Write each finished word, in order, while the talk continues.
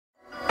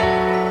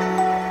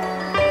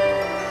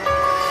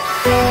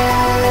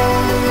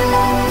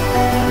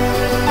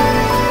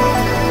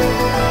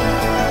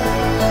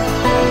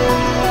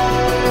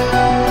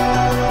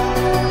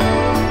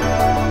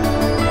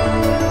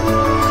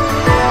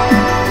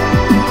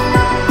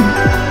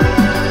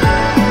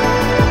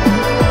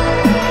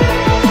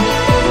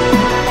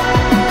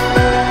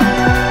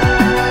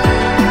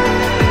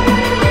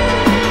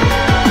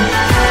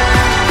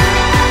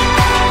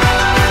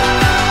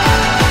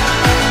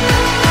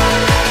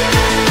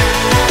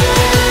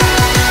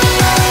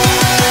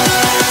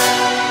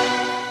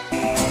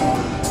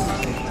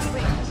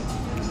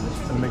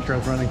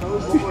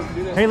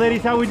Hey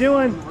ladies, how we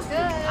doing? Good.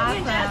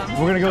 Awesome.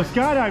 We're gonna go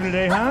skydiving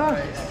today, huh?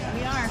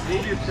 We are.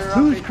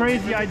 Whose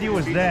crazy idea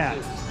was that?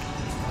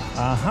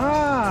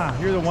 Aha!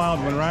 You're the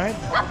wild one, right?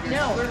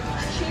 No,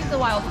 she's the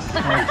wild one.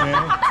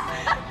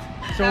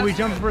 Okay. So are we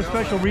jumping for a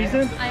special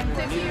reason? I'm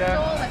 50 years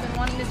old. I've been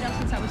wanting to jump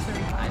since I was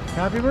 35.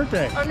 Happy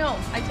birthday. Oh no,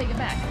 I take it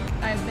back.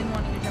 I've been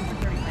wanting to jump for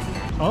 35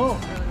 years. Oh.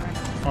 It's really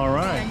right. All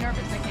right. I'm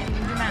nervous. I can't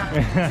even do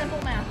math.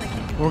 Simple math. I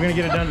can't do. We're gonna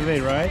get it done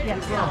today, right?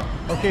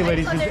 Yes. Okay,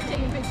 ladies. I just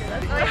taking pictures.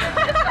 That's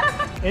why.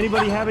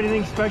 Anybody have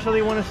anything special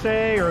they want to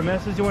say or a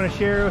message they want to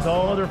share with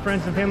all other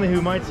friends and family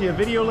who might see a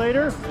video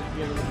later?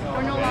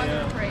 We're no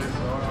longer afraid.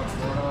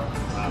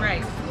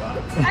 Right.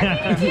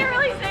 I mean, you can't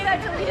really say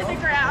that till we hit the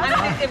ground.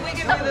 I mean, if we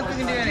can do this,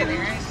 we can do anything,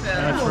 right? So.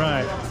 That's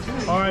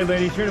right. All right,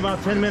 ladies, here in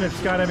about 10 minutes,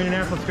 Skydive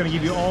Indianapolis is going to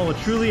give you all a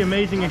truly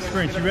amazing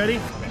experience. You ready?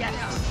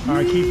 Yes. All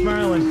right, keep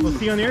smiling. We'll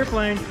see you on the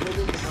airplane.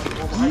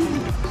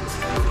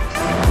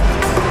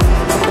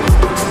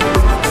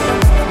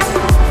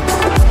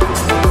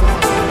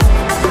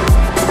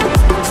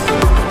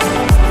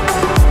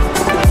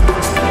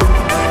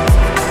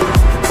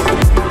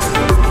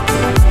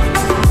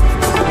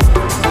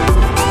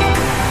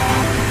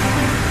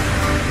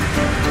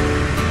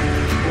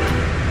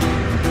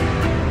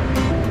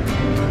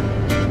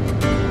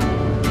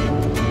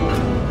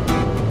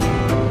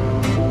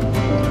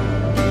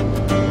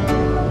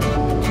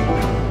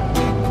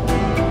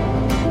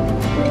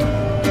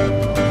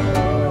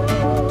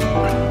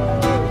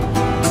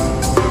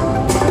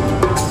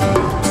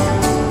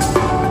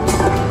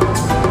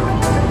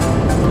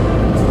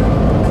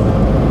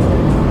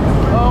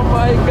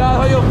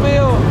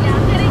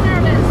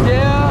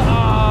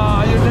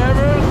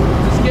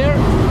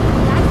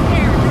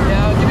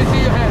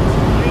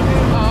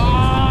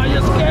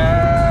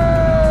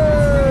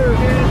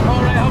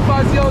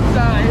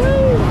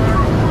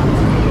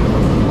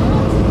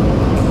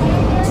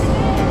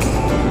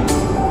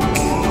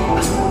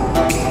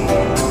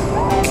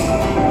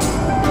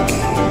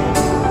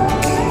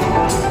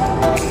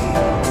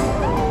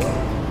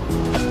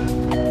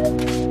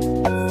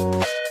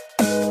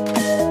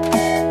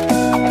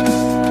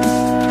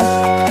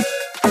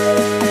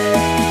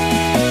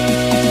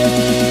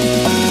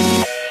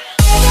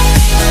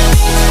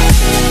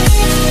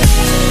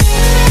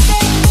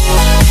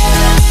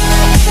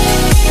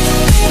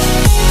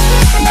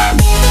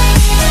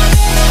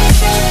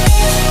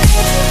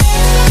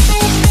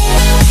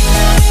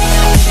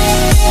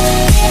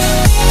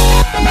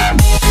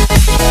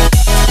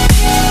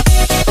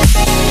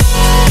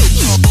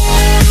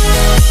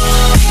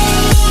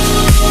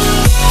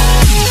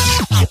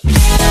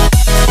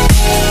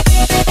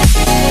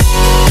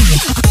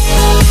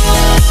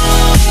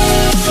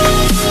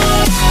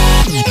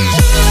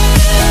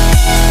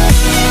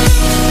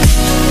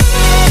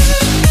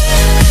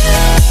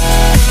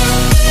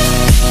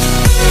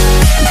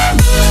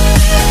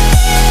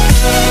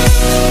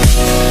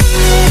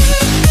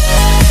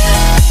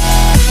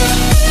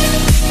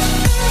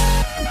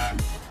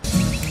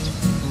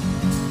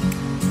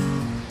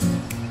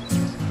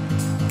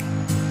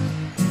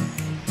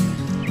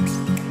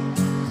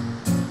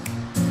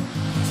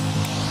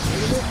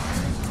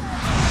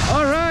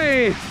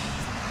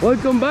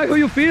 Welcome back. How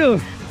you feel?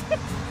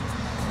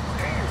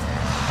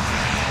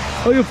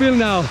 How you feel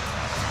now?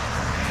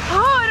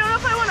 Oh, I don't know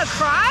if I want to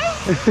cry.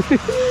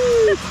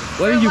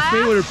 What is your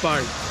favorite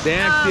part? The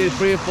active,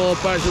 Freefall,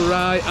 partial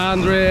ride,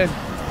 Andre?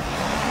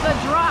 The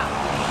drop.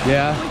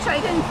 Yeah. Which I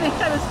didn't think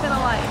I was gonna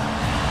like.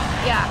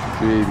 Yeah.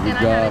 Sweet, good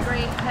and job. I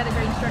had a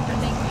great instructor.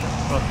 Thank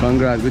you.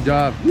 Congrats. Good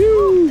job.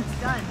 Woo!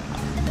 Done.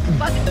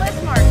 Bucket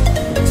list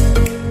mark.